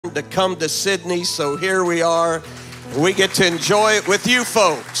to come to Sydney, so here we are. We get to enjoy it with you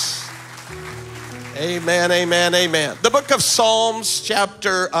folks. Amen, amen, amen. The book of Psalms,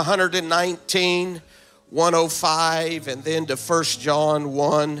 chapter 119, 105, and then to 1 John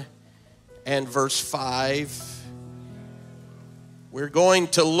 1 and verse 5. We're going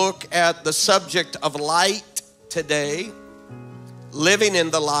to look at the subject of light today. Living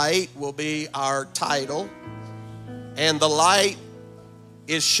in the light will be our title. And the light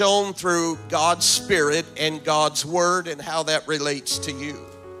is shown through God's Spirit and God's Word and how that relates to you.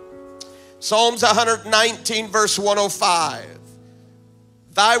 Psalms 119 verse 105.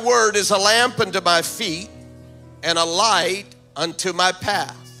 Thy word is a lamp unto my feet and a light unto my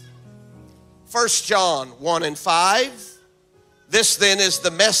path. 1 John 1 and 5. This then is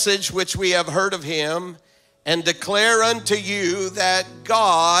the message which we have heard of him and declare unto you that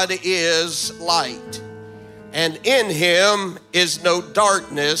God is light. And in him is no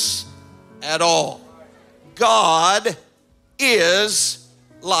darkness at all. God is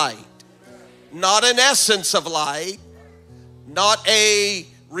light. Not an essence of light, not a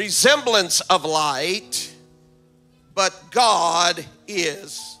resemblance of light, but God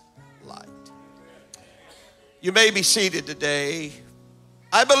is light. You may be seated today.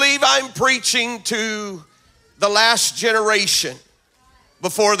 I believe I'm preaching to the last generation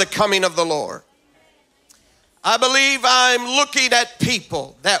before the coming of the Lord. I believe I'm looking at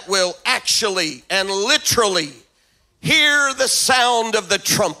people that will actually and literally hear the sound of the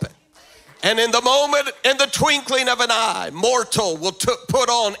trumpet. And in the moment, in the twinkling of an eye, mortal will put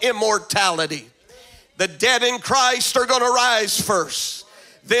on immortality. The dead in Christ are going to rise first.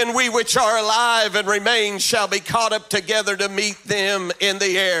 Then we which are alive and remain shall be caught up together to meet them in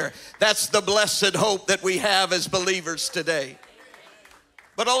the air. That's the blessed hope that we have as believers today.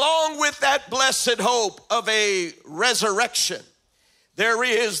 But along with that blessed hope of a resurrection, there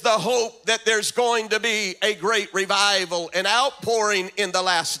is the hope that there's going to be a great revival and outpouring in the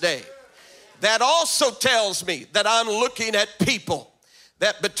last day. That also tells me that I'm looking at people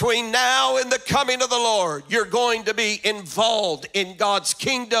that between now and the coming of the Lord, you're going to be involved in God's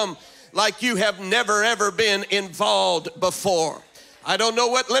kingdom like you have never ever been involved before. I don't know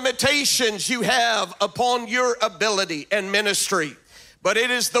what limitations you have upon your ability and ministry, but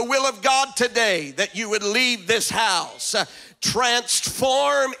it is the will of God today that you would leave this house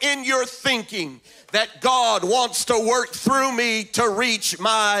transform in your thinking that God wants to work through me to reach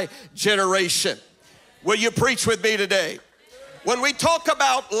my generation. Will you preach with me today? When we talk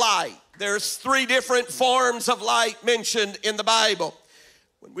about light, there's three different forms of light mentioned in the Bible.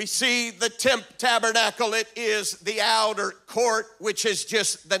 When we see the tabernacle, it is the outer court, which is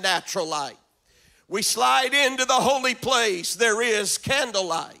just the natural light. We slide into the holy place, there is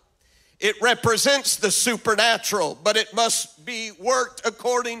candlelight. It represents the supernatural, but it must be worked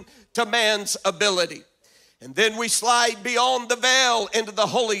according to man's ability. And then we slide beyond the veil into the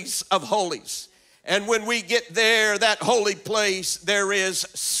holies of holies. And when we get there, that holy place, there is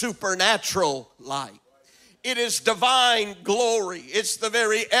supernatural light. It is divine glory. It's the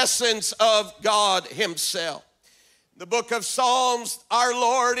very essence of God himself. The book of Psalms, our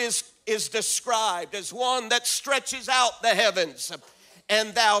Lord is described as one that stretches out the heavens,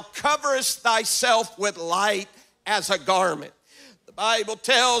 and thou coverest thyself with light as a garment. The Bible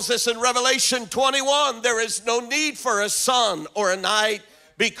tells us in Revelation 21, there is no need for a sun or a night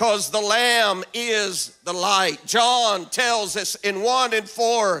because the Lamb is the light. John tells us in 1 and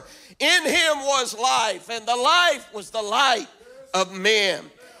 4, in him was life, and the life was the light of men.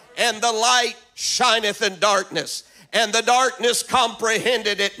 And the light shineth in darkness, and the darkness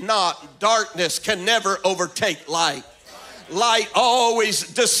comprehended it not. Darkness can never overtake light. Light always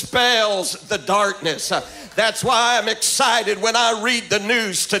dispels the darkness. That's why I'm excited when I read the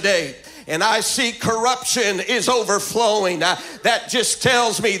news today and I see corruption is overflowing. That just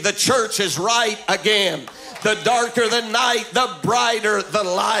tells me the church is right again. The darker the night, the brighter the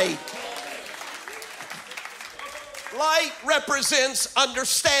light. Light represents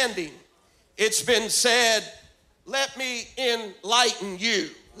understanding. It's been said, let me enlighten you.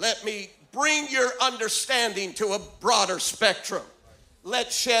 Let me bring your understanding to a broader spectrum.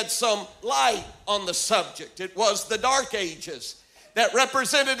 Let's shed some light on the subject. It was the Dark Ages that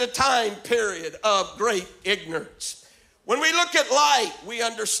represented a time period of great ignorance. When we look at light, we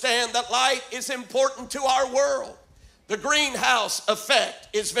understand that light is important to our world. The greenhouse effect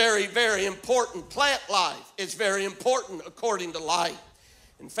is very, very important. Plant life is very important according to light.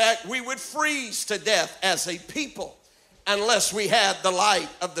 In fact, we would freeze to death as a people unless we had the light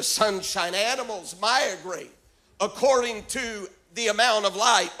of the sunshine. Animals migrate according to the amount of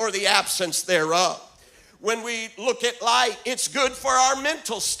light or the absence thereof. When we look at light, it's good for our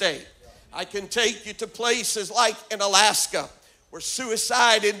mental state. I can take you to places like in Alaska where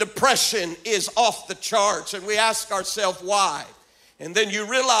suicide and depression is off the charts, and we ask ourselves why. And then you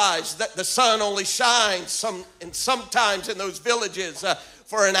realize that the sun only shines sometimes in those villages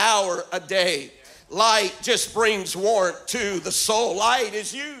for an hour a day. Light just brings warmth to the soul. Light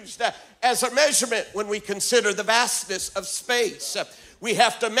is used as a measurement when we consider the vastness of space. We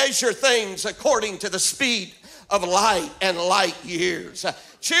have to measure things according to the speed of light and light years.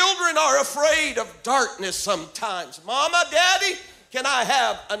 Children are afraid of darkness sometimes. Mama, Daddy, can I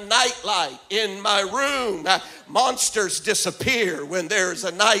have a night light in my room? Monsters disappear when there's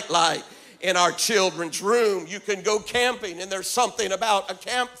a night light in our children's room. You can go camping, and there's something about a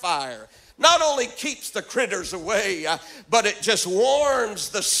campfire. Not only keeps the critters away, but it just warms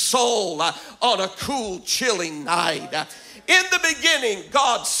the soul on a cool, chilling night. In the beginning,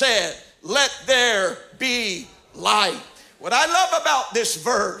 God said, "Let there be light." What I love about this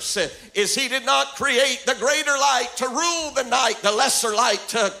verse is he did not create the greater light to rule the night, the lesser light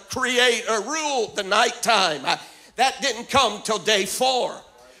to create or rule the nighttime. That didn't come till day 4.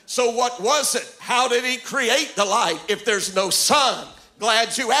 So what was it? How did he create the light if there's no sun?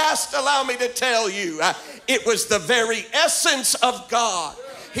 Glad you asked. Allow me to tell you, it was the very essence of God.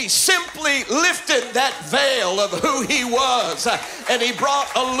 He simply lifted that veil of who he was, and he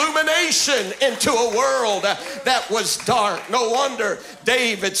brought illumination into a world that was dark. No wonder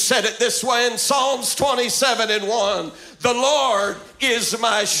David said it this way in Psalms 27:1. The Lord is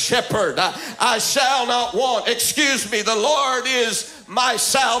my shepherd. I shall not want. The Lord is my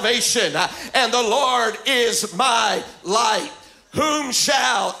salvation, and the Lord is my light. Whom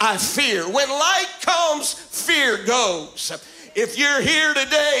shall I fear? When light comes, fear goes. If you're here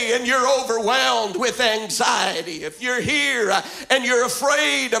today and you're overwhelmed with anxiety, if you're here and you're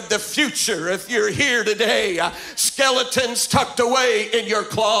afraid of the future, if you're here today, skeletons tucked away in your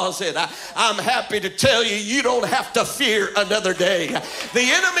closet, I'm happy to tell you, you don't have to fear another day.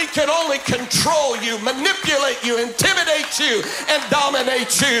 The enemy can only control you, manipulate you, intimidate you, and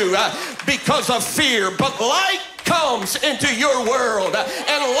dominate you because of fear. But light comes into your world,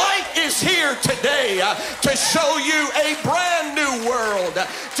 and light is here today to show you a brand new world,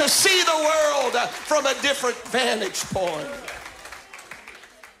 to see the world from a different vantage point.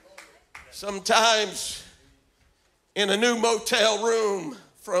 Sometimes in a new motel room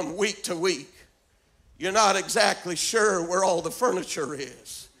from week to week, you're not exactly sure where all the furniture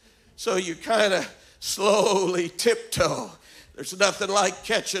is, so you kind of slowly tiptoe. There's nothing like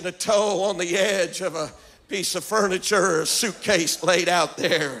catching a toe on the edge of a piece of furniture or a suitcase laid out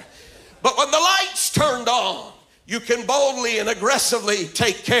there. But when the lights turned on, you can boldly and aggressively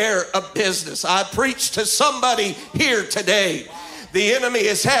take care of business. I preach to somebody here today. The enemy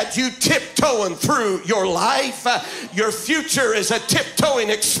has had you tiptoeing through your life. Your future is a tiptoeing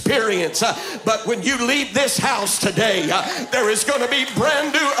experience. But when you leave this house today, there is going to be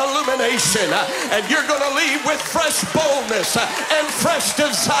brand new illumination. And you're going to leave with fresh boldness and fresh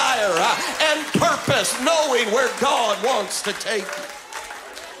desire and purpose, knowing where God wants to take you.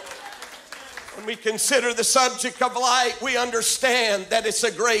 When we consider the subject of light, we understand that it's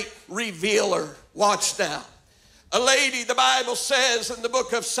a great revealer. Watch now. A lady, the Bible says in the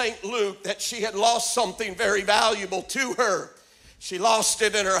book of St. Luke, that she had lost something very valuable to her. She lost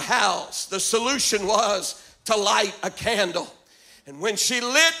it in her house. The solution was to light a candle. And when she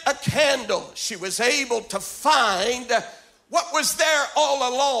lit a candle, she was able to find what was there all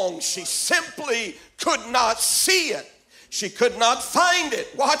along. She simply could not see it. She could not find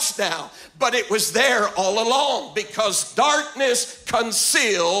it. Watch now. But it was there all along, because darkness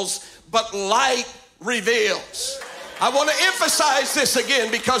conceals, but light reveals. I want to emphasize this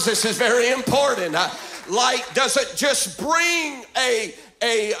again because this is very important. Light doesn't just bring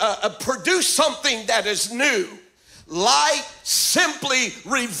produce something that is new. Light simply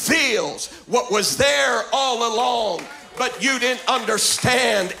reveals what was there all along, but you didn't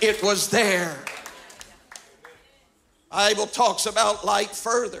understand it was there. The Bible talks about light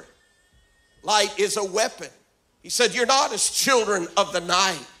further. Light is a weapon. He said, you're not as children of the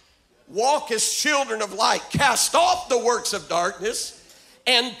night. Walk as children of light. Cast off the works of darkness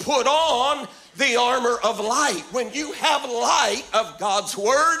and put on the armor of light. When you have light of God's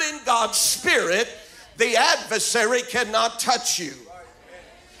word and God's spirit, the adversary cannot touch you.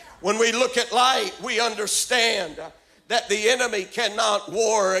 When we look at light, we understand that the enemy cannot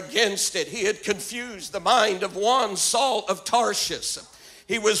war against it. He had confused the mind of one, Saul of Tarshish.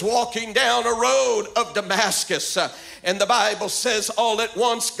 He was walking down a road of Damascus, and the Bible says all at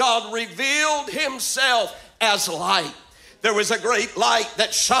once God revealed himself as light. There was a great light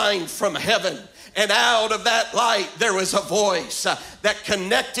that shined from heaven, And out of that light, there was a voice that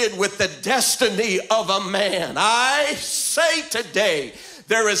connected with the destiny of a man. I say today,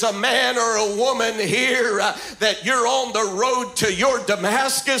 there is a man or a woman here that you're on the road to your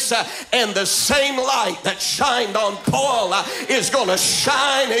Damascus, and the same light that shined on Paul is going to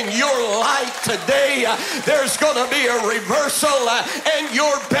shine in your light today. There's going to be a reversal, and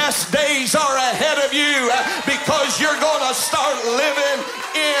your best days are ahead of you because you're going to start living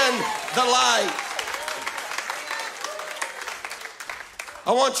in the light.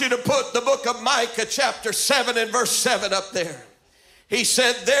 I want you to put the book of Micah chapter 7 and verse 7 up there. He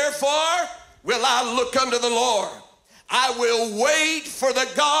said, therefore will I look unto the Lord. I will wait for the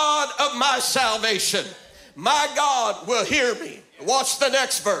God of my salvation. My God will hear me. Watch the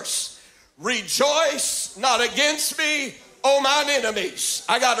next verse. Rejoice not against me, O mine enemies.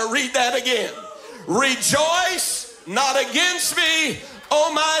 I got to read that again. Rejoice not against me,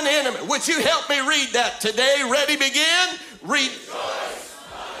 O mine enemy. Would you help me read that today? Ready, begin. Rejoice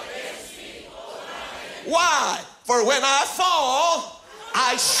not against me, O mine enemy. Why? For when I fall,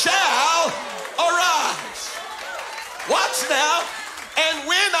 I shall arise. Watch now. And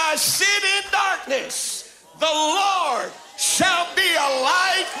when I sit in darkness, the Lord shall be a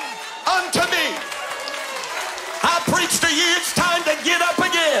light unto me. I preach to you, it's time to get up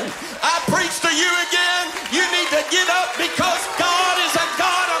again. I preach to you again, you need to get up because God is a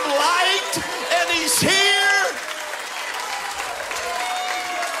God of light and He's here.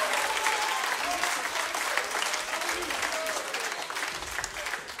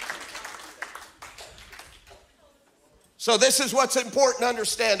 So this is what's important to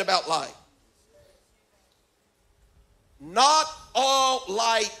understand about light. Not all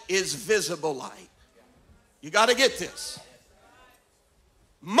light is visible light. You got to get this.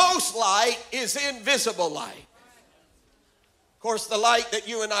 Most light is invisible light. Of course, the light that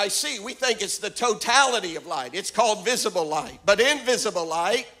you and I see, we think it's the totality of light. It's called visible light. But invisible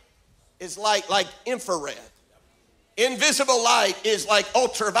light is light like infrared. Invisible light is like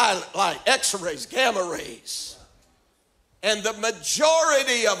ultraviolet light, X-rays, gamma rays. And the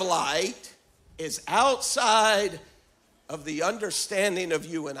majority of light is outside of the understanding of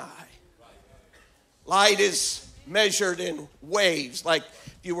you and I. Light is measured in waves, like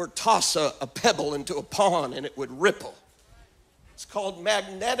if you were to toss a pebble into a pond and it would ripple. It's called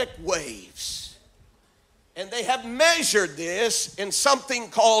magnetic waves. And they have measured this in something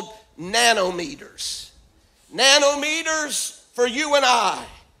called nanometers. Nanometers for you and I,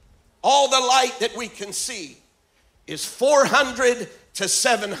 all the light that we can see, is 400 to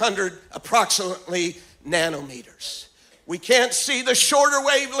 700 approximately nanometers. We can't see the shorter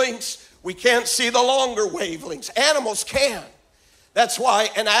wavelengths. We can't see the longer wavelengths. Animals can. That's why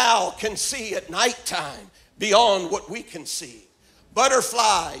an owl can see at nighttime beyond what we can see.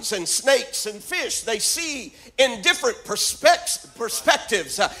 Butterflies and snakes and fish, they see in different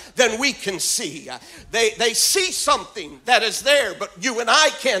perspectives than we can see. They see something that is there, but you and I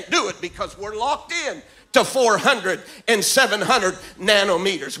can't do it because we're locked in to 400 and 700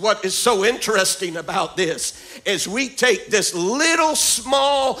 nanometers. What is so interesting about this is we take this little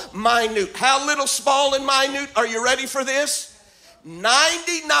small minute. How little small and minute? Are you ready for this?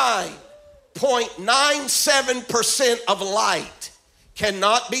 99.97% of light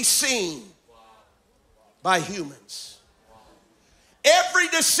cannot be seen by humans. Every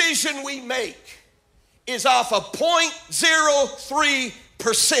decision we make is off of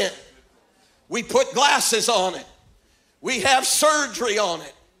 0.03%. We put glasses on it. We have surgery on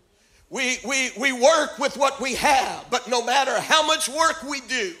it. We work with what we have, but no matter how much work we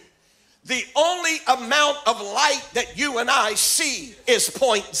do, the only amount of light that you and I see is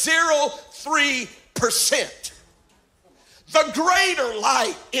 0.03%. The greater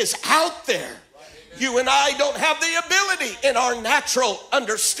light is out there. You and I don't have the ability in our natural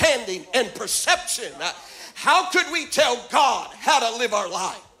understanding and perception. How could we tell God how to live our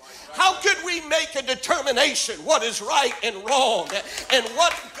life? How could we make a determination what is right and wrong and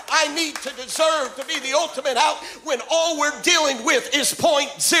what I need to deserve to be the ultimate out when all we're dealing with is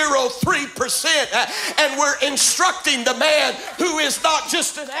 0.03%, and we're instructing the man who is not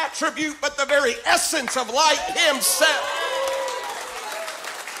just an attribute but the very essence of light himself.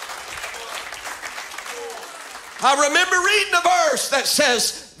 I remember reading a verse that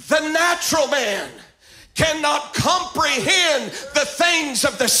says the natural man cannot comprehend the things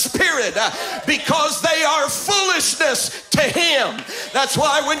of the Spirit because they are foolishness to him. That's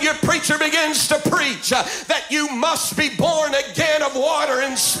why when your preacher begins to preach that you must be born again of water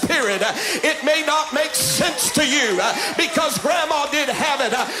and Spirit, it may not make sense to you because grandma did have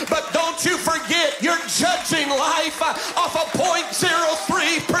it, but don't you forget you're judging life off of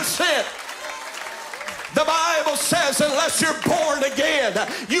 0.03%. The Bible says unless you're born again,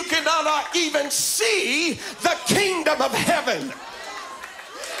 you cannot even see the kingdom of heaven.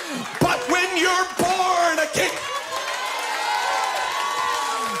 But when you're born again,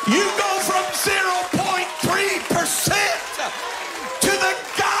 you go from 0.3% to the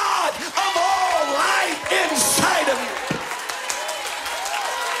God of all light inside of you.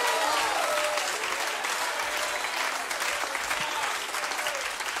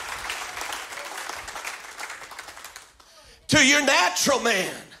 To your natural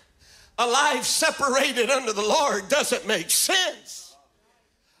man, a life separated unto the Lord doesn't make sense.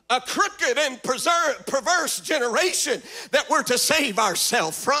 A crooked and perverse generation that we're to save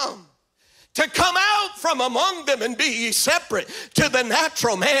ourselves from. To come out from among them and be ye separate. To the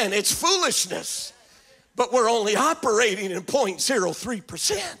natural man, it's foolishness. But we're only operating in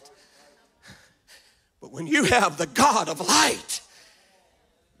 0.03%. But when you have the God of light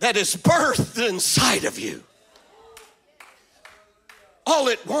that is birthed inside of you, all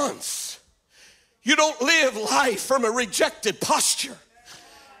at once, you don't live life from a rejected posture.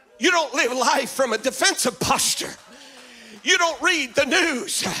 You don't live life from a defensive posture. You don't read the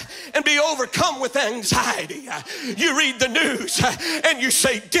news and be overcome with anxiety. You read the news and you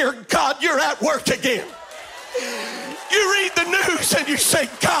say, dear God, you're at work again. You read the news and you say,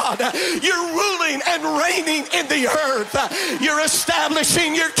 God, you're ruling and reigning in the earth. You're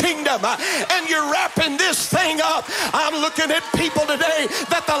establishing your kingdom and you're wrapping this thing up. I'm looking at people today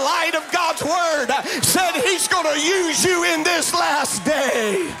that the light of God's word said he's going to use you in this last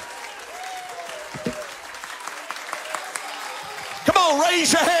day. Come on,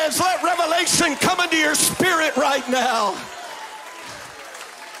 raise your hands. Let revelation come into your spirit right now.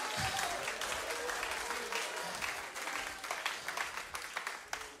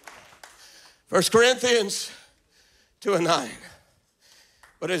 First Corinthians 2:9.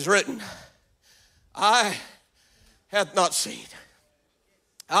 But it is written, eye hath not seen,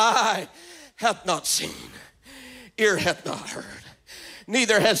 eye hath not seen, ear hath not heard,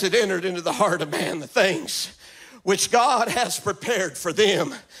 neither has it entered into the heart of man the things which God has prepared for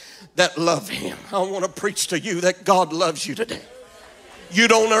them that love him. I want to preach to you that God loves you today. You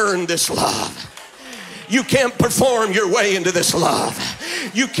don't earn this love. You can't perform your way into this love.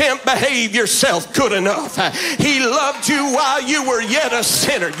 You can't behave yourself good enough. He loved you while you were yet a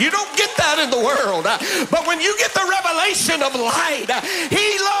sinner. You don't get that in the world. But when you get the revelation of light,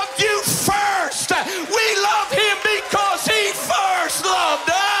 he loved you first. We love him because he first loved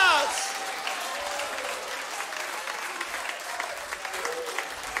us.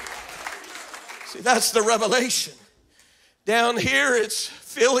 See, that's the revelation. Down here, it's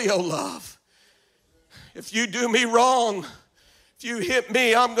filial love. If you do me wrong, if you hit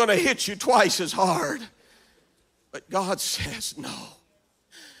me, I'm going to hit you twice as hard. But God says, no.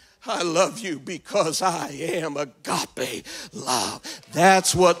 I love you because I am agape love.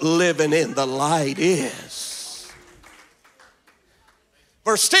 That's what living in the light is.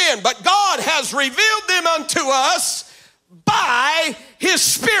 Verse 10, but God has revealed them unto us by his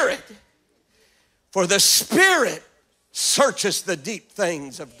Spirit. For the Spirit searches the deep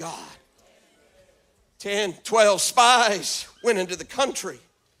things of God. 10, 12 spies went into the country.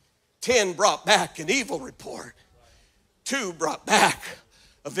 10 brought back an evil report. 2 brought back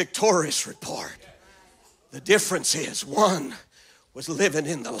a victorious report. The difference is 1 was living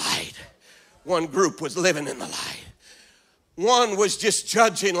in the light. 1 group was living in the light. 1 was just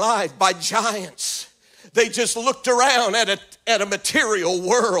judging life by giants. They just looked around at a material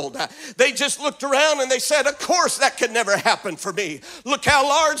world. They just looked around and they said, of course that could never happen for me. Look how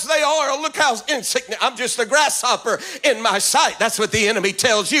large they are. Look how insignificant. I'm just a grasshopper in my sight. That's what the enemy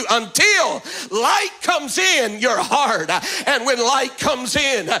tells you. Until light comes in your heart. And when light comes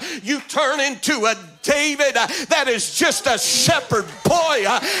in, you turn into a David that is just a shepherd boy.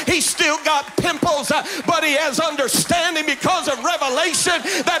 He's still got pimples, but he has understanding because of revelation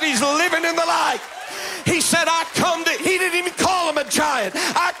that he's living in the light. He said, he didn't even call him a giant.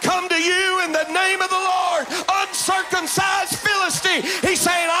 I come to you in the name of the Lord, uncircumcised Philistine. He's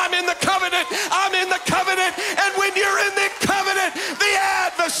saying, I'm in the covenant. I'm in the covenant. And when you're in the covenant, the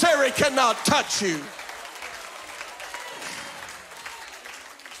adversary cannot touch you.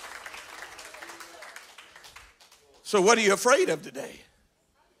 So what are you afraid of today?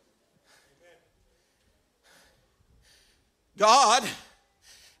 God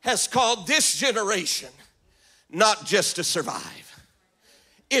has called this generation not just to survive.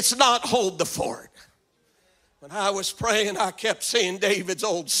 It's not hold the fort. When I was praying, I kept seeing David's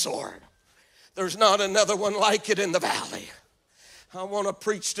old sword. There's not another one like it in the valley. I want to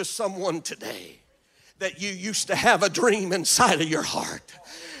preach to someone today that you used to have a dream inside of your heart.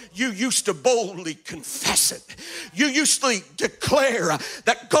 you used to boldly confess it. You used to declare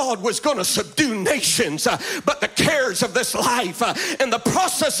that God was going to subdue nations, but the cares of this life and the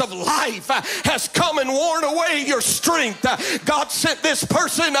process of life has come and worn away your strength. God sent this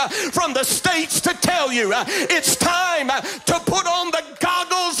person from the States to tell you it's time to put on the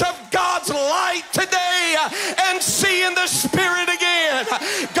goggles of God's light today and see in the Spirit again.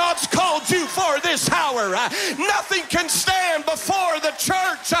 God's called you for this hour. Nothing can stand before the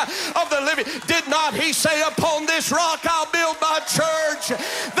church of the living. Did not he say, upon this rock I'll build my church,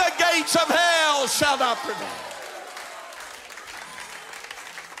 the gates of hell shall not prevail?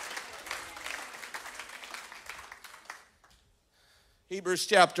 Hebrews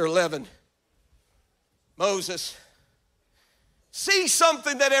chapter 11. Moses sees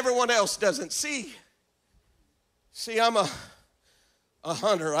something that everyone else doesn't see. See, I'm a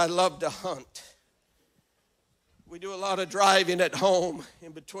hunter. I love to hunt. We do a lot of driving at home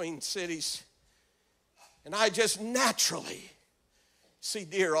in between cities. And I just naturally see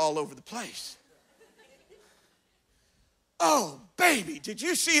deer all over the place. Oh, baby, did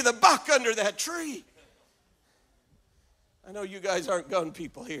you see the buck under that tree? I know you guys aren't gun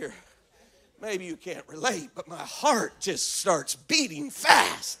people here. Maybe you can't relate, but my heart just starts beating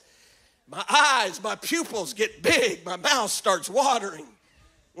fast. My eyes, my pupils get big. My mouth starts watering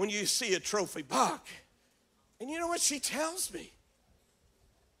when you see a trophy buck. And you know what she tells me?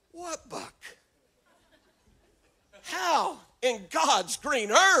 What buck? How in God's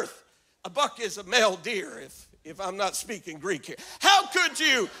green earth? A buck is a male deer, if I'm not speaking Greek here. How could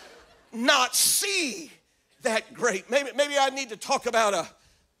you not see that great? Maybe I need to talk about a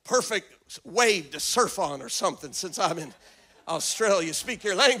perfect wave to surf on or something, since I'm in Australia, speak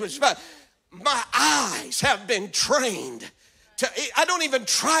your language. But my eyes have been trained I don't even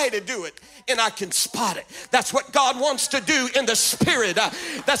try to do it, and I can spot it. That's what God wants to do in the Spirit.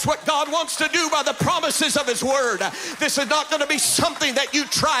 That's what God wants to do by the promises of His Word. This is not going to be something that you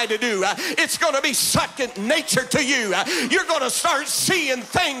try to do. It's going to be second nature to you. You're going to start seeing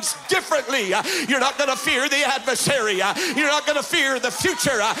things differently. You're not going to fear the adversary. You're not going to fear the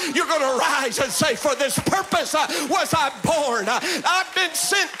future. You're going to rise and say, for this purpose was I born. I've been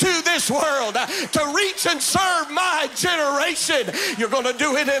sent to this world to reach and serve my generation. You're going to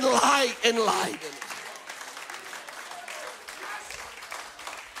do it in light and light.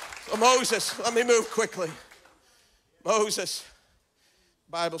 So Moses, let me move quickly. Moses,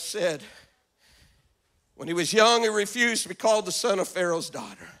 the Bible said, when he was young, he refused to be called the son of Pharaoh's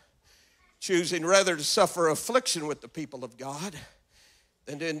daughter, choosing rather to suffer affliction with the people of God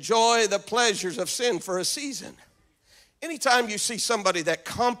than to enjoy the pleasures of sin for a season. Anytime you see somebody that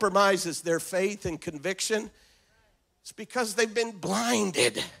compromises their faith and conviction, it's because they've been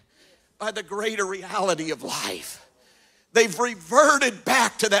blinded by the greater reality of life. They've reverted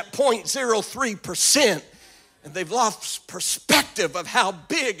back to that 0.03%, and they've lost perspective of how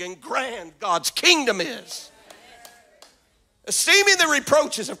big and grand God's kingdom is. Esteeming the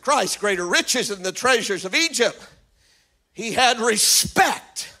reproaches of Christ greater riches than the treasures of Egypt, he had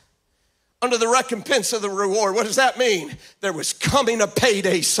respect under the recompense of the reward. What does that mean? There was coming a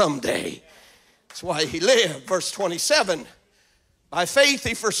payday someday. That's why he lived. Verse 27, by faith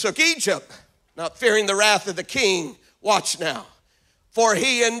he forsook Egypt, not fearing the wrath of the king. Watch now. For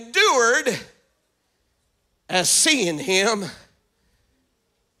he endured as seeing him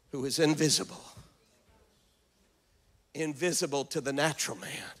who is invisible. Invisible to the natural man.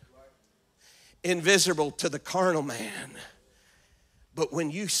 Invisible to the carnal man. But when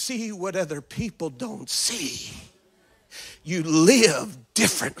you see what other people don't see, you live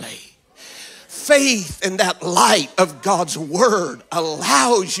differently. Faith in that light of God's word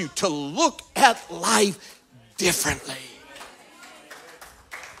allows you to look at life differently.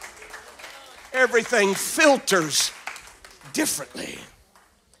 Everything filters differently.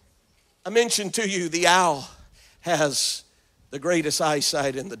 I mentioned to you the owl has the greatest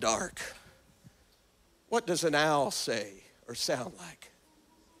eyesight in the dark. What does an owl say or sound like?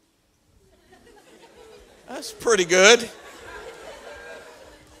 That's pretty good.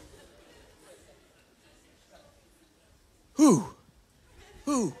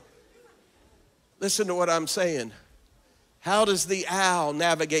 Who? Listen to what I'm saying. How does the owl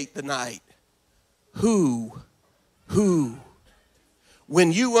navigate the night? Who?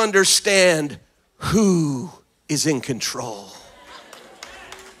 When you understand who is in control.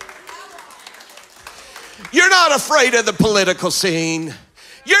 You're not afraid of the political scene.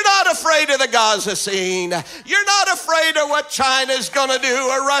 You're not afraid of the Gaza scene. You're not afraid of what China's going to do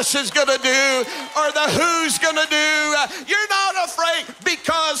or Russia's going to do or the who's going to do. You're not afraid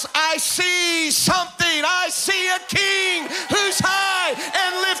because I see something. I see a king who's high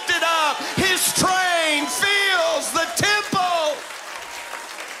and lifted up. His train fills the temple.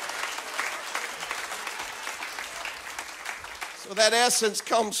 So that essence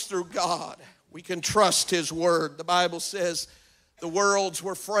comes through God. We can trust His word. The Bible says the worlds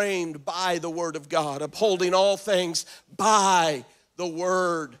were framed by the word of God, upholding all things by the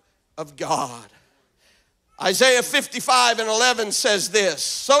word of God. Isaiah 55:11 says this,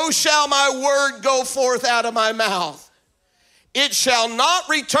 so shall my word go forth out of my mouth. It shall not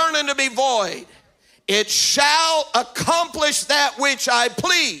return unto me void. It shall accomplish that which I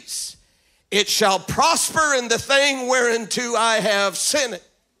please. It shall prosper in the thing whereunto I have sent it.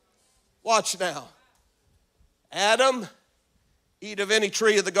 Watch now. Adam, eat of any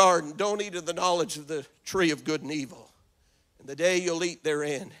tree of the garden. Don't eat of the knowledge of the tree of good and evil. And the day you'll eat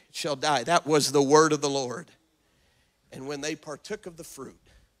therein, it shall die. That was the word of the Lord. And when they partook of the fruit,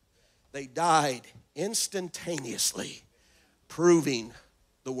 they died instantaneously, proving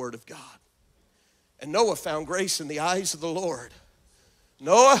the word of God. And Noah found grace in the eyes of the Lord.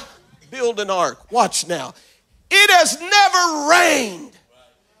 Noah, build an ark. Watch now. It has never rained.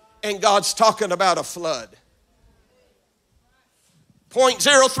 And God's talking about a flood.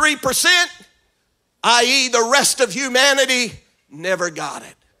 0.03%, i.e. the rest of humanity, never got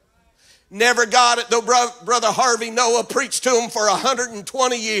it. Never got it, though Brother Harvey Noah preached to him for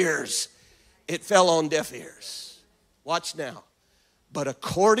 120 years. It fell on deaf ears. Watch now. But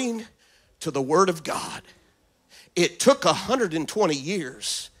according to the word of God, it took 120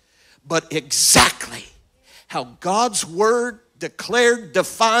 years, but exactly how God's word declared,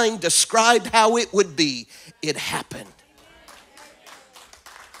 defined, described how it would be, it happened.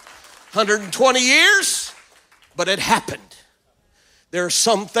 120 years, but it happened. There are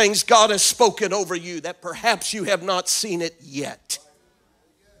some things God has spoken over you that perhaps you have not seen it yet.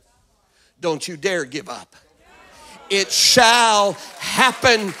 Don't you dare give up. It shall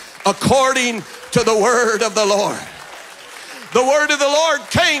happen according to the word of the Lord. The word of the Lord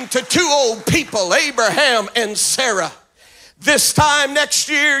came to two old people, Abraham and Sarah. This time next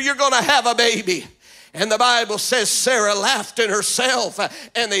year, you're going to have a baby. And the Bible says Sarah laughed in herself,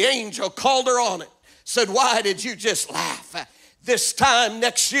 and the angel called her on it. Said, why did you just laugh? This time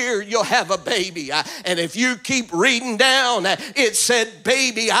next year, you'll have a baby. And if you keep reading down, it said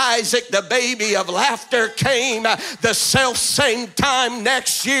baby Isaac, the baby of laughter, came the self same time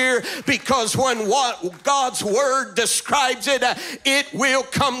next year, because when what God's word describes it, it will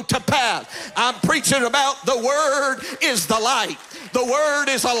come to pass. I'm preaching about the word is the light. The word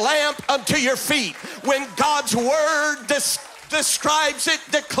is a lamp unto your feet. When God's word describes it,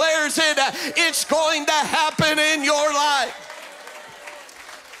 declares it, it's going to happen in your life.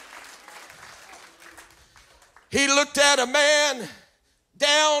 He looked at a man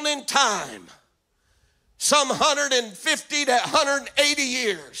down in time, some 150 to 180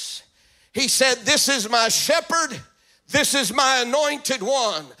 years. He said, this is my shepherd, this is my anointed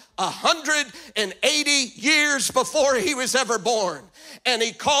one. 180 years before he was ever born. And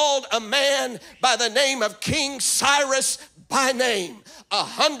he called a man by the name of King Cyrus by name.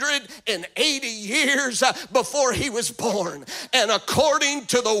 180 years before he was born. And according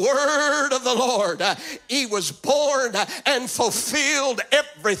to the word of the Lord, he was born and fulfilled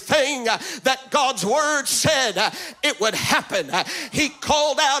everything that God's word said it would happen. He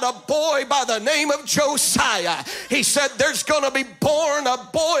called out a boy by the name of Josiah. He said there's going to be born a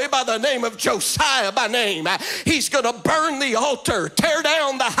boy by the name of Josiah by name. He's going to burn the altar, tear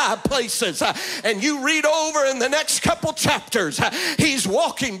down the high places. And you read over in the next couple chapters, he's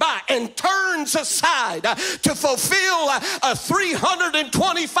walking by and turns aside to fulfill a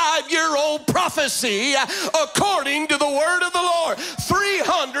 325-year-old prophecy according to the word of the Lord.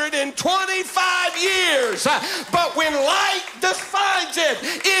 325 years. But when light defines it,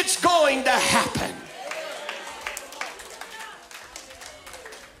 it's going to happen.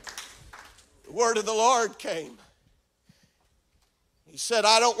 The word of the Lord came. He said,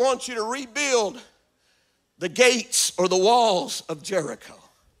 I don't want you to rebuild the gates or the walls of Jericho.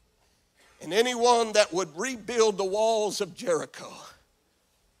 And anyone that would rebuild the walls of Jericho,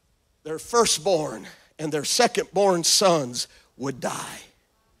 their firstborn and their secondborn sons would die.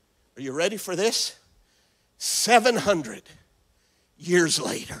 Are you ready for this? 700 years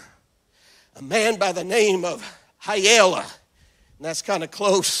later, a man by the name of Hyela, and that's kind of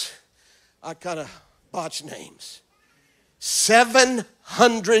close, I kind of botch names.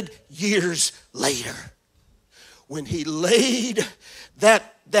 700 years later, when he laid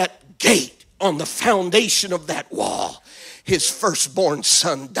that gate on the foundation of that wall, his firstborn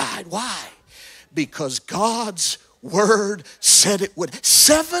son died. Why? Because God's word said it would.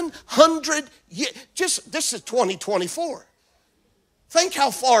 700 years. This is 2024. Think how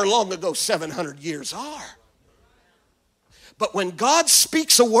far long ago 700 years are. But when God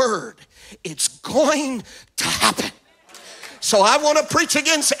speaks a word, it's going to happen. So I want to preach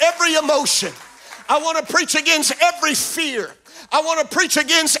against every emotion. I want to preach against every fear. I want to preach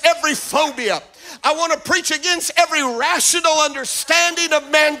against every phobia. I want to preach against every rational understanding of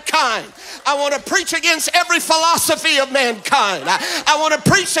mankind. I want to preach against every philosophy of mankind. I want to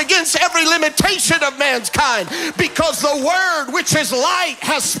preach against every limitation of mankind, because the word, which is light,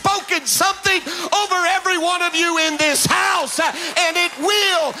 has spoken something over every one of you in this house, and it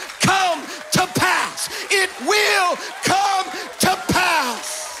will come to pass. It will come to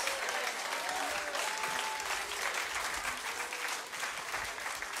pass.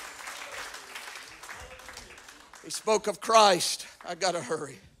 He spoke of Christ. I got to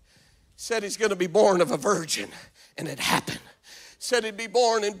hurry. Said he's going to be born of a virgin, and it happened. Said he'd be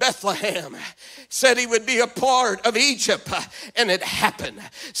born in Bethlehem. Said he would be a part of Egypt, and it happened.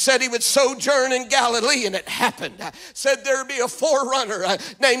 Said he would sojourn in Galilee, and it happened. Said there would be a forerunner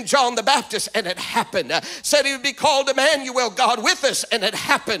named John the Baptist, and it happened. Said he would be called Emmanuel, God with us, and it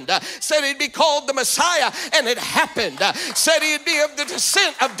happened. Said he'd be called the Messiah, and it happened. Said he'd be of the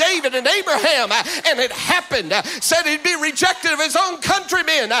descent of David and Abraham, and it happened. Said he'd be rejected of his own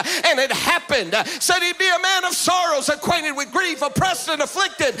countrymen, and it happened. Said he'd be a man of sorrows, acquainted with grief, oppressed and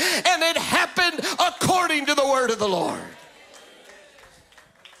afflicted, and it happened according to the word of the Lord.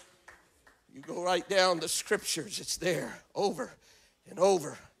 You go right down the scriptures, it's there over and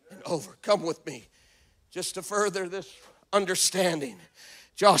over and over. Come with me just to further this understanding.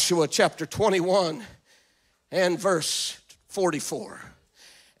 Joshua chapter 21 and verse 44.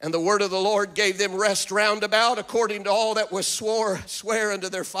 And the word of the Lord gave them rest round about, according to all that was swear unto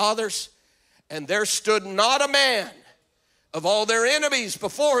their fathers. And there stood not a man of all their enemies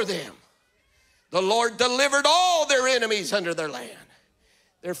before them. The Lord delivered all their enemies under their land.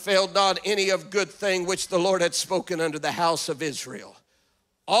 There failed not any of good thing which the Lord had spoken unto the house of Israel.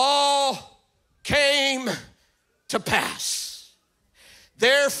 All came to pass.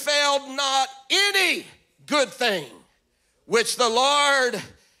 There failed not any good thing which the Lord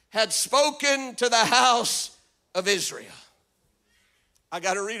had spoken to the house of Israel. I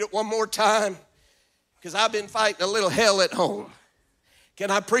got to read it one more time, because I've been fighting a little hell at home. Can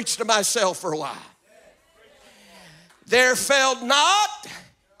I preach to myself for a while? There failed not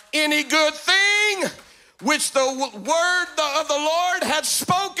any good thing which the word of the Lord had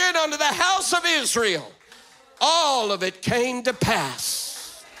spoken unto the house of Israel. All of it came to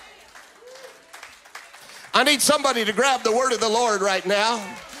pass. I need somebody to grab the word of the Lord right now.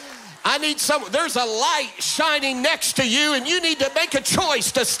 There's a light shining next to you, and you need to make a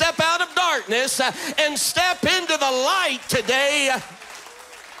choice to step out of darkness and step into the light today.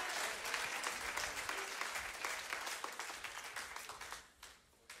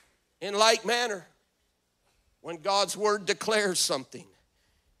 In like manner, when God's word declares something,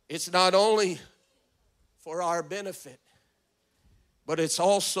 it's not only for our benefit, but it's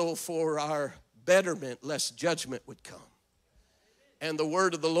also for our betterment, lest judgment would come. And the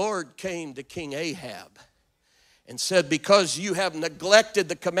word of the Lord came to King Ahab and said, because you have neglected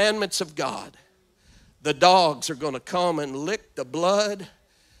the commandments of God, the dogs are going to come and lick the blood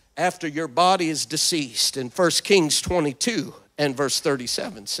after your body is deceased. And 1 Kings 22 and verse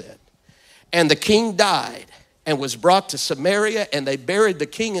 37 said, and the king died and was brought to Samaria, and they buried the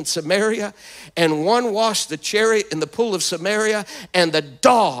king in Samaria, and one washed the chariot in the pool of Samaria, and the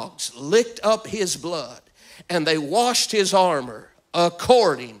dogs licked up his blood, and they washed his armor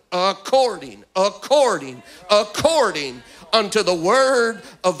according unto the word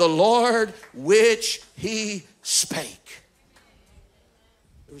of the Lord which he spake.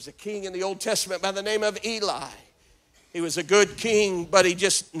 There was a king in the Old Testament by the name of Eli. He was a good king, but he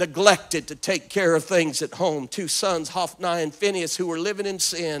just neglected to take care of things at home. Two sons, Hophni and Phinehas, who were living in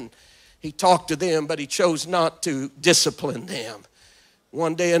sin. He talked to them, but he chose not to discipline them.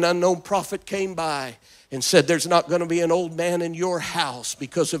 One day an unknown prophet came by and said, there's not going to be an old man in your house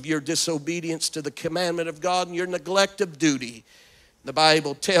because of your disobedience to the commandment of God and your neglect of duty. The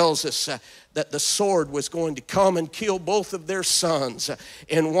Bible tells us that the sword was going to come and kill both of their sons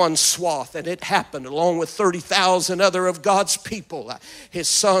in one swath. And it happened along with 30,000 other of God's people. His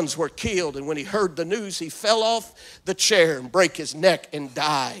sons were killed. And when he heard the news, he fell off the chair and broke his neck and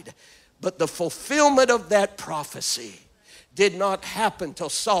died. But the fulfillment of that prophecy did not happen till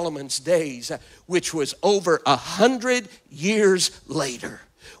Solomon's days, which was over 100 years later.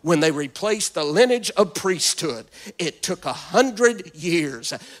 When they replaced the lineage of priesthood, it took 100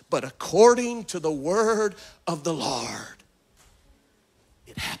 years. But according to the word of the Lord,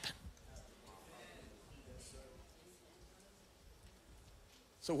 it happened.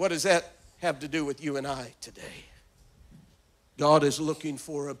 So what does that have to do with you and I today? God is looking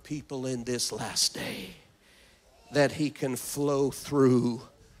for a people in this last day that he can flow through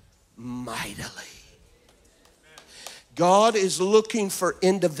mightily. God is looking for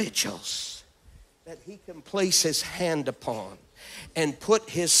individuals that he can place his hand upon and put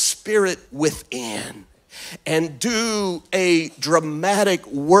his spirit within and do a dramatic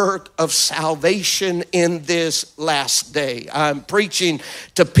work of salvation in this last day. I'm preaching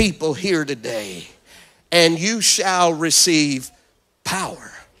to people here today. And you shall receive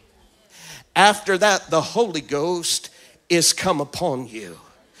power. After that, the Holy Ghost is come upon you.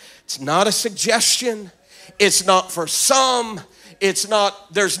 It's not a suggestion. It's not for some. There's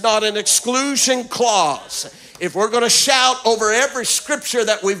not an exclusion clause. If we're going to shout over every scripture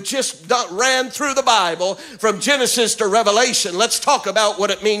that we've just ran through the Bible, from Genesis to Revelation, let's talk about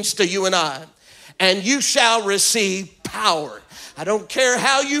what it means to you and I. And you shall receive power. I don't care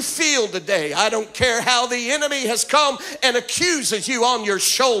how you feel today. I don't care how the enemy has come and accuses you on your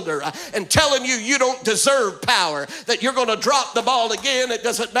shoulder and telling you you don't deserve power, that you're going to drop the ball again. It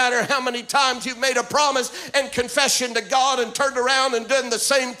doesn't matter how many times you've made a promise and confession to God and turned around and done the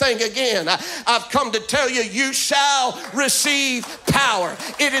same thing again. I've come to tell you, you shall receive power.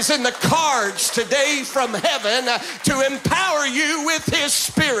 It is in the cards today from heaven to empower you with his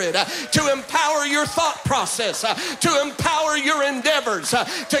spirit, to empower your thought process, to empower your endeavors,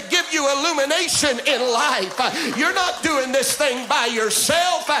 to give you illumination in life. You're not doing this thing by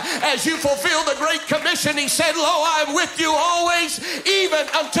yourself. As you fulfill the Great Commission, he said, lo, I'm with you always, even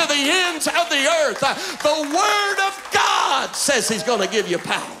unto the ends of the earth. The Word of God says he's going to give you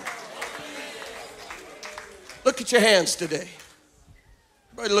power. Look at your hands today.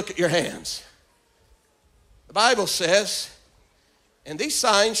 Everybody look at your hands. The Bible says, and these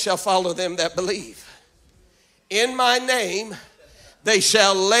signs shall follow them that believe. In my name, they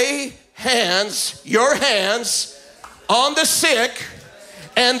shall lay hands, your hands, on the sick,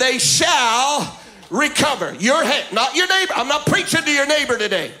 and they shall recover. Your hand, not your neighbor. I'm not preaching to your neighbor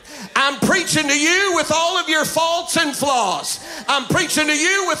today. I'm preaching to you with all of your faults and flaws. I'm preaching to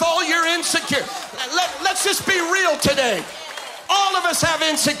you with all your insecurities. Let's just be real today. All of us have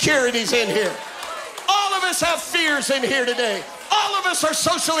insecurities in here. All of us have fears in here today. All of us are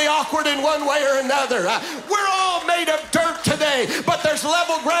socially awkward in one way or another. We're all made of dirt today, but there's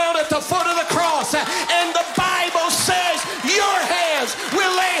level ground at the foot of the cross. And the Bible says your hands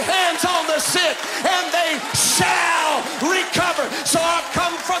will lay hands on the sick and they shall recover. So I've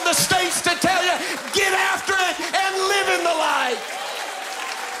come from the States to tell you, get after it and live in the light.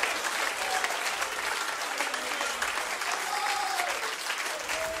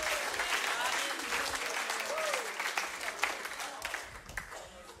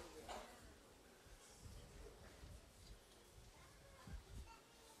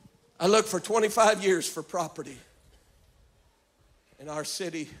 I looked for 25 years for property. In our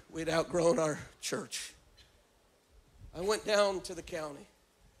city, we'd outgrown our church. I went down to the county.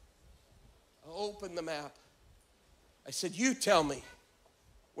 I opened the map. I said, you tell me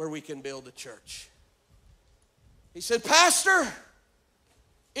where we can build a church. He said, Pastor,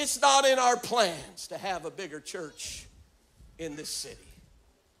 it's not in our plans to have a bigger church in this city.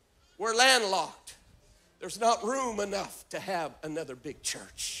 We're landlocked. There's not room enough to have another big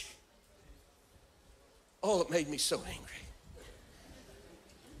church. Oh, it made me so angry.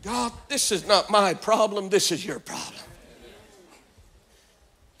 God, this is not my problem. This is your problem.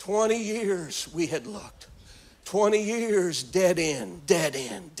 20 years we had looked. 20 years, dead end, dead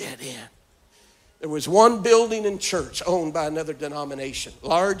end, dead end. There was one building and church owned by another denomination.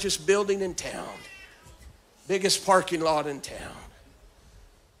 Largest building in town. Biggest parking lot in town.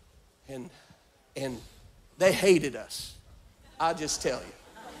 And they hated us. I'll just tell you.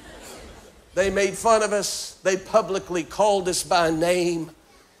 They made fun of us. They publicly called us by name.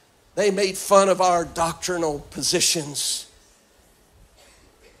 They made fun of our doctrinal positions.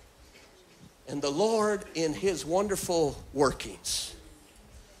 And the Lord, in his wonderful workings,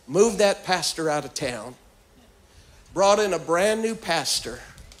 moved that pastor out of town, brought in a brand new pastor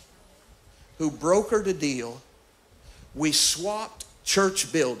who brokered a deal. We swapped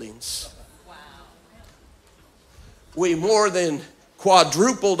church buildings. Wow. We more than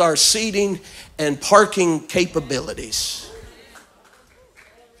quadrupled our seating and parking capabilities.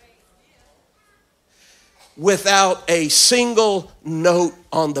 without a single note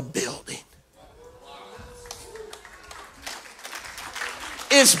on the building.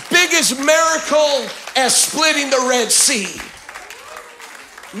 As big as miracle as splitting the Red Sea.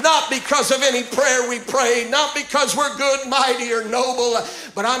 Not because of any prayer we prayed, not because we're good, mighty, or noble,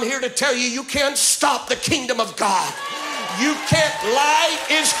 but I'm here to tell you, you can't stop the kingdom of God. You can't. Light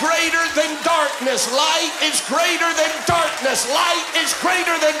is greater than darkness. Light is greater than darkness. Light is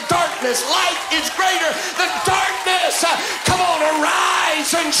greater than darkness. Light is greater than darkness. Come on,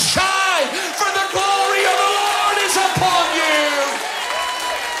 arise and shine, for the glory of the Lord is upon you.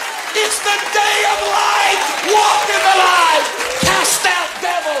 It's the day of light. Walk in the light. Cast out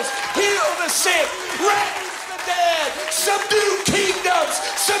devils. Heal the sick. Raise the dead. Subdue kingdoms.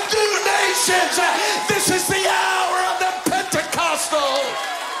 Subdue nations. This is the hour of the Pentecostal.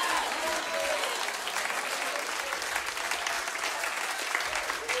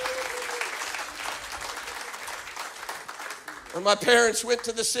 When my parents went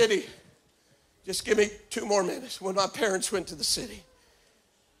to the city, just give me 2 more minutes. When my parents went to the city,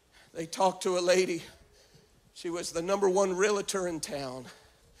 they talked to a lady. She was the #1 realtor in town.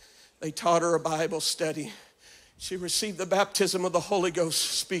 They taught her a Bible study. She received the baptism of the Holy Ghost,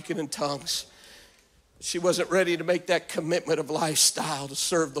 speaking in tongues. She wasn't ready to make that commitment of lifestyle to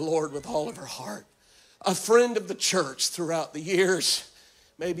serve the Lord with all of her heart. A friend of the church throughout the years,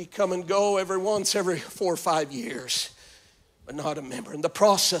 maybe come and go every 4 or 5 years, but not a member. In the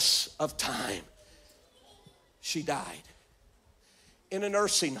process of time, she died in a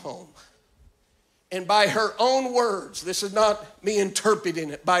nursing home. And by her own words, this is not me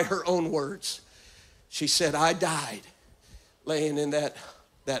interpreting it, by her own words, she said, I died laying in that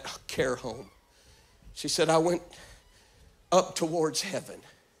care home. She said, I went up towards heaven.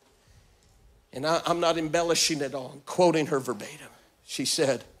 And I'm not embellishing it all, I'm quoting her verbatim. She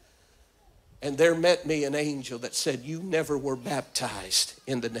said, and there met me an angel that said, you never were baptized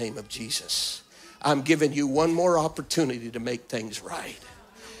in the name of Jesus. I'm giving you one more opportunity to make things right.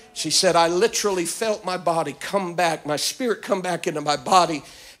 She said, I literally felt my body come back, my spirit come back into my body,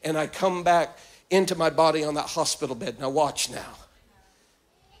 and I come back into my body on that hospital bed. Now watch now.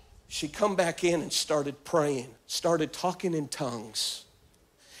 She come back in and started praying, started talking in tongues,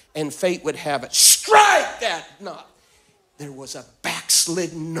 and fate would have it, strike that knot. There was a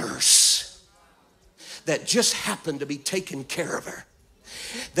backslidden nurse that just happened to be taking care of her.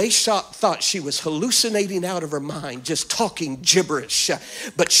 They thought she was hallucinating out of her mind, just talking gibberish.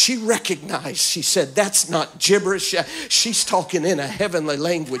 But she recognized, she said, that's not gibberish. She's talking in a heavenly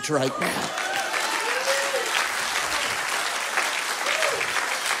language right now.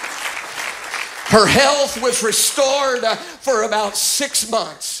 Her health was restored for about 6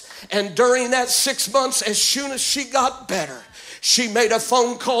 months. And during that 6 months, as soon as she got better, she made a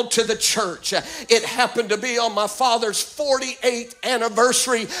phone call to the church. It happened to be on my father's 48th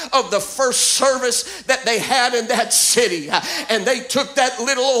anniversary of the first service that they had in that city. And they took that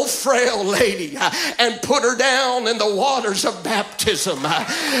little old frail lady and put her down in the waters of baptism.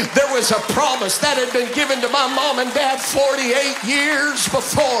 There was a promise that had been given to my mom and dad 48 years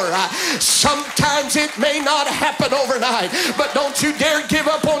before. Sometimes it may not happen overnight, but don't you dare give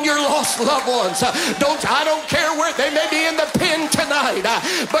up on your lost loved ones. I don't care where they may be in the pit tonight,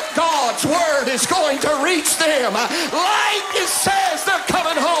 but God's word is going to reach them. Light says they're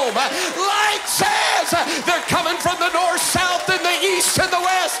coming home. Light says they're coming from the north, south, and the east and the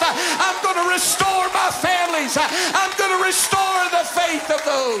west. I'm going to restore my families. I'm going to restore the faith of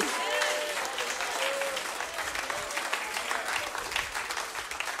those.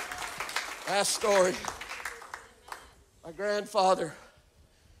 Last story. My grandfather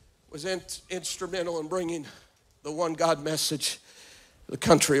was instrumental in bringing the one God message to the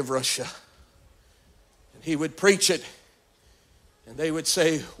country of Russia. And he would preach it, and they would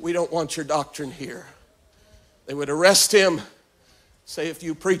say, we don't want your doctrine here. They would arrest him, say, if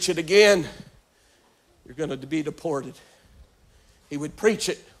you preach it again, you're going to be deported. He would preach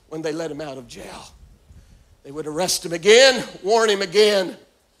it when they let him out of jail. They would arrest him again, warn him again.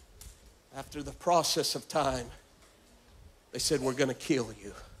 After the process of time, they said, we're going to kill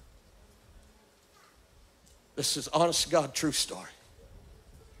you. This is honest to God, true story.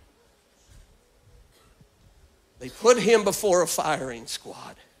 They put him before a firing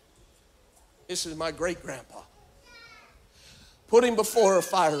squad. This is my great-grandpa. Put him before a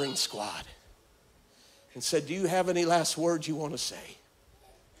firing squad and said, do you have any last words you want to say?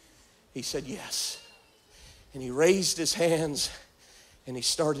 He said, yes. And he raised his hands and he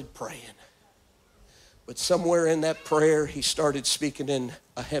started praying. But somewhere in that prayer, he started speaking in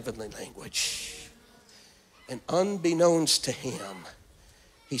a heavenly language. And unbeknownst to him,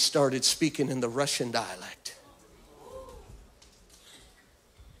 he started speaking in the Russian dialect.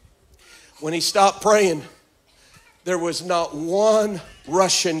 When he stopped praying, there was not one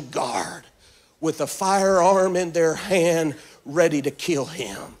Russian guard with a firearm in their hand ready to kill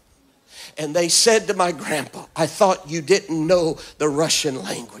him. And they said to my grandpa, I thought you didn't know the Russian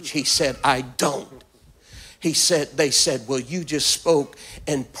language. He said, I don't. They said, well, you just spoke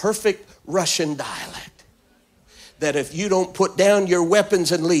in perfect Russian dialect. That if you don't put down your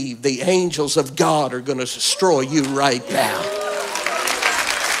weapons and leave, the angels of God are going to destroy you right now.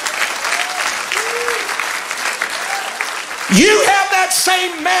 You have that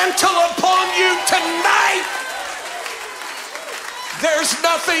same mantle upon you tonight. There's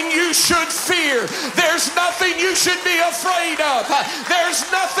nothing you should fear. There's nothing you should be afraid of. There's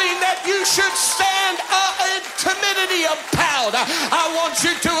nothing that you should stand in timidity about. I want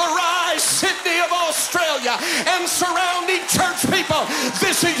you to arise, Sydney of Australia, and surrounding church people.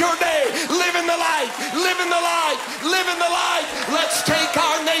 This is your day. Live in the light. Live in the light. Live in the light. Let's take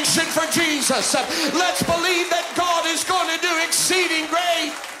our nation for Jesus. Let's believe that God is going to do exceeding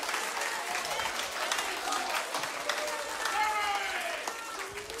great.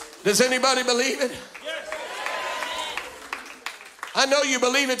 Does anybody believe it? Yes. I know you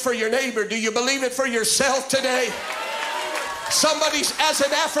believe it for your neighbor. Do you believe it for yourself today? Somebody, as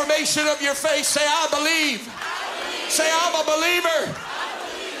an affirmation of your faith, say, I believe. Say, I'm a believer.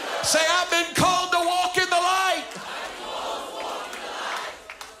 Say, I've been called to walk in the light.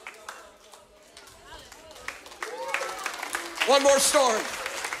 One more story.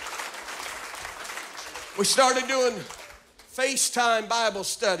 We started doing FaceTime Bible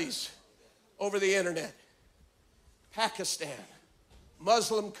studies over the internet. Pakistan,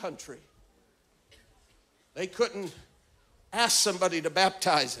 Muslim country. They couldn't ask somebody to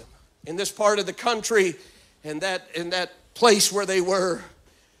baptize them. In this part of the country, in that place where they were,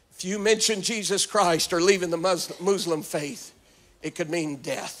 if you mention Jesus Christ or leaving the Muslim faith, it could mean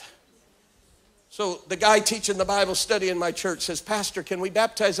death. So the guy teaching the Bible study in my church says, Pastor, can we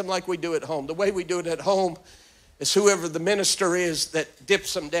baptize them like we do at home? The way we do it at home is whoever the minister is that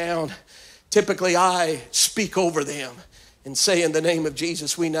dips them down. Typically, I speak over them and say, in the name of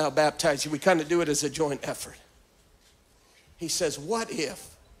Jesus, we now baptize you. We kind of do it as a joint effort. He says, what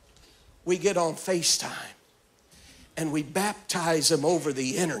if we get on FaceTime and we baptize them over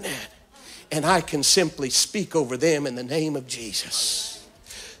the internet and I can simply speak over them in the name of Jesus?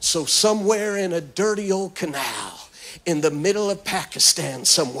 So somewhere in a dirty old canal, in the middle of Pakistan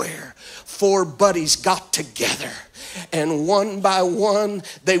somewhere, 4 buddies got together, and one by one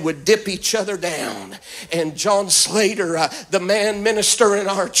they would dip each other down. And John Slater, the man minister in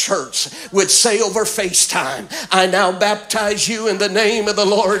our church, would say over FaceTime, I now baptize you in the name of the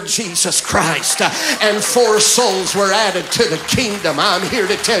Lord Jesus Christ. And 4 souls were added to the kingdom. I'm here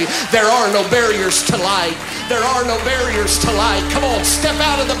to tell you, there are no barriers to light. There are no barriers to light. Come on, step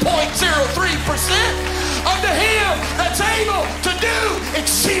out of the 0.03%. Unto him that's able to do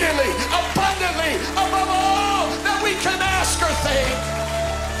exceedingly, abundantly, above all that we can ask or think.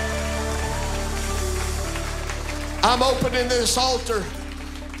 I'm opening this altar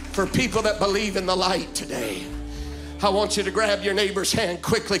for people that believe in the light today. I want you to grab your neighbor's hand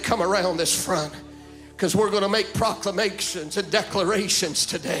quickly, come around this front, because we're going to make proclamations and declarations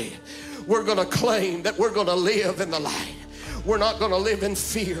today. We're going to claim that we're going to live in the light. We're not going to live in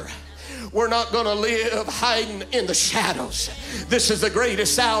fear. We're not going to live hiding in the shadows. This is the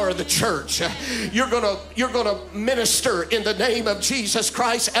greatest hour of the church. You're going to minister in the name of Jesus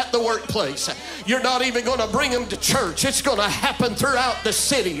Christ at the workplace. You're not even going to bring them to church. It's going to happen throughout the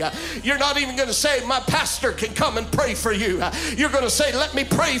city. You're not even going to say, my pastor can come and pray for you. You're going to say, let me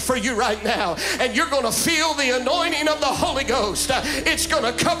pray for you right now. And you're going to feel the anointing of the Holy Ghost. It's going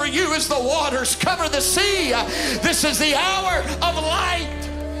to cover you as the waters cover the sea. This is the hour of light.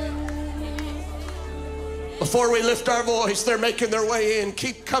 Before we lift our voice, they're making their way in.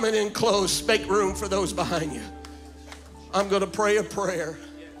 Keep coming in close. Make room for those behind you. I'm going to pray a prayer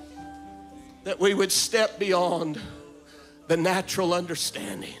that we would step beyond the natural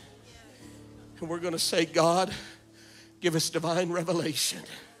understanding. And we're going to say, God, give us divine revelation.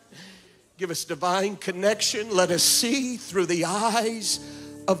 Give us divine connection. Let us see through the eyes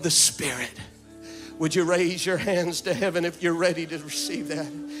of the Spirit. Would you raise your hands to heaven if you're ready to receive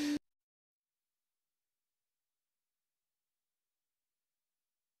that?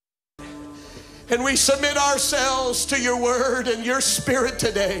 And we submit ourselves to your word and your spirit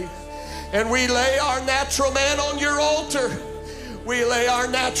today. And we lay our natural man on your altar. We lay our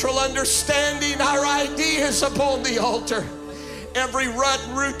natural understanding, our ideas upon the altar. Every rut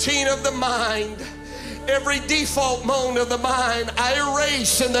and routine of the mind, Every default mode of the mind, I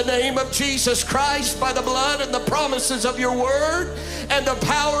erase in the name of Jesus Christ by the blood and the promises of your word and the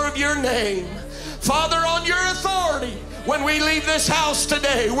power of your name. Father, on your authority, when we leave this house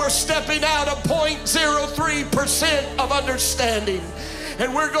today, we're stepping out of 0.03% of understanding.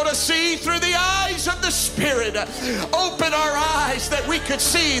 And we're going to see through the eyes of the Spirit. Open our eyes that we could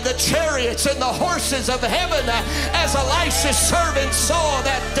see the chariots and the horses of heaven as Elisha's servant saw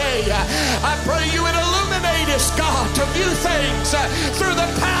that day. I pray you would illuminate us, God, to view things through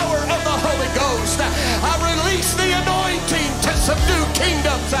the power of the Holy Ghost. I release the anointing to subdue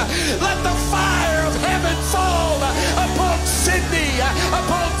kingdoms. Let the fire of heaven fall upon Sydney,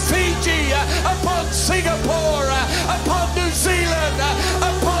 upon Fiji, upon Singapore, upon New Zealand,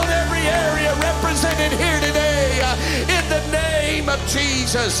 upon every area represented here today, in the name of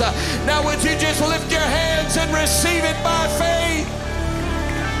Jesus. Now would you just lift your hands and receive it by faith?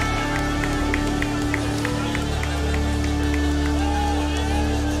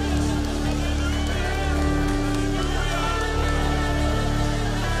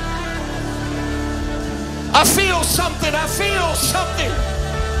 I feel something. I feel something.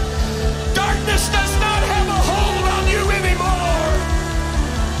 Darkness does not have a hold on you anymore.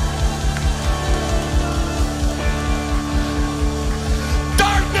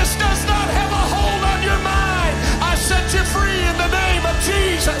 Darkness does not have a hold on your mind. I set you free in the name of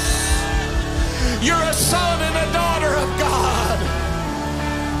Jesus. You're a son and a daughter of God.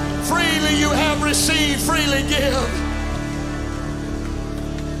 Freely you have received, freely give.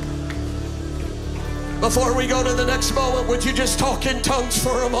 Before we go to the next moment, would you just talk in tongues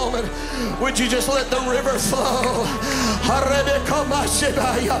for a moment? Would you just let the river flow?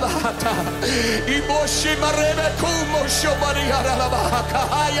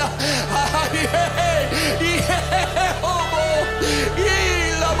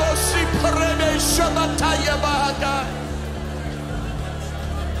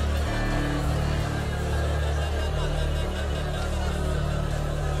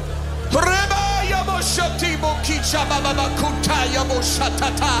 Shatibo kicha baba kutaya bo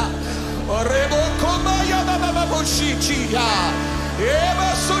shatata orebo komaya baba bo shichia eba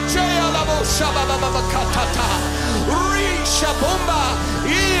sucheya la bo shaba baba katata risha bomba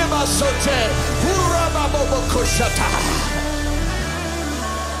eba sote pura baba bo kushata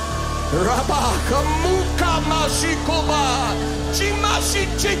raba kamuka mashikoba jimashi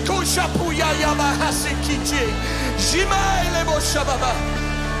chiko shapuya yaba hasikichi jimaile bo shababa.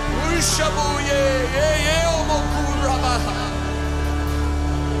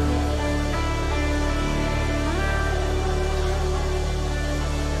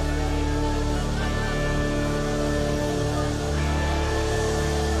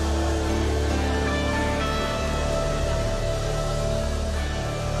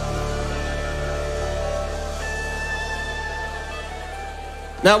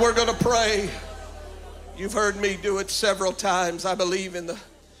 Now we're going to pray. You've heard me do it several times. I believe in the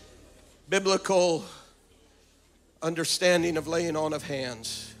biblical understanding of laying on of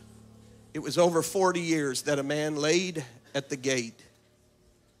hands. It was over 40 years that a man laid at the gate,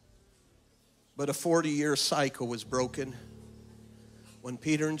 but a 40-year cycle was broken. When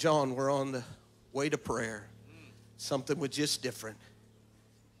Peter and John were on the way to prayer, something was just different.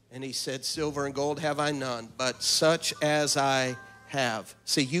 And he said, silver and gold have I none, but such as I have.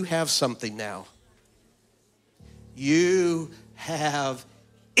 See, you have something now. You have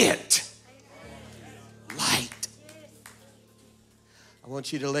it. Light. I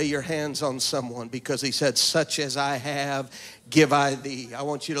want you to lay your hands on someone because he said, such as I have, give I thee. I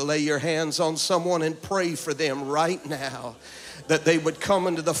want you to lay your hands on someone and pray for them right now that they would come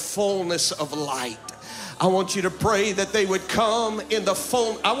into the fullness of light. I want you to pray that they would come in the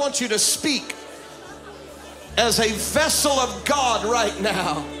full. I want you to speak as a vessel of God right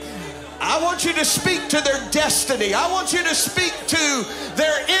now. I want you to speak to their destiny. I want you to speak to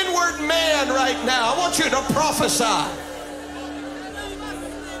their inward man right now. I want you to prophesy.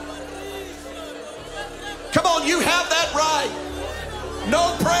 Come on, you have that right.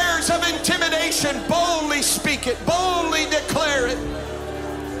 No prayers of intimidation. Boldly speak it. Boldly declare it.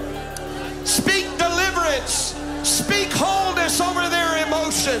 Speak deliverance. Speak wholeness over their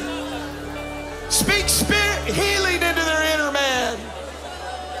emotion. Speak spirit healing into their inner man.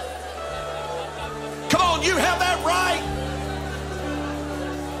 Come on, you have that right.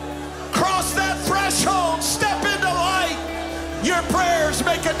 Cross that threshold. Step into light. Your prayers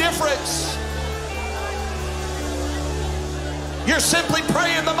make a difference. You're simply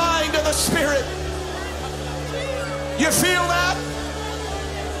praying the mind of the Spirit. You feel that?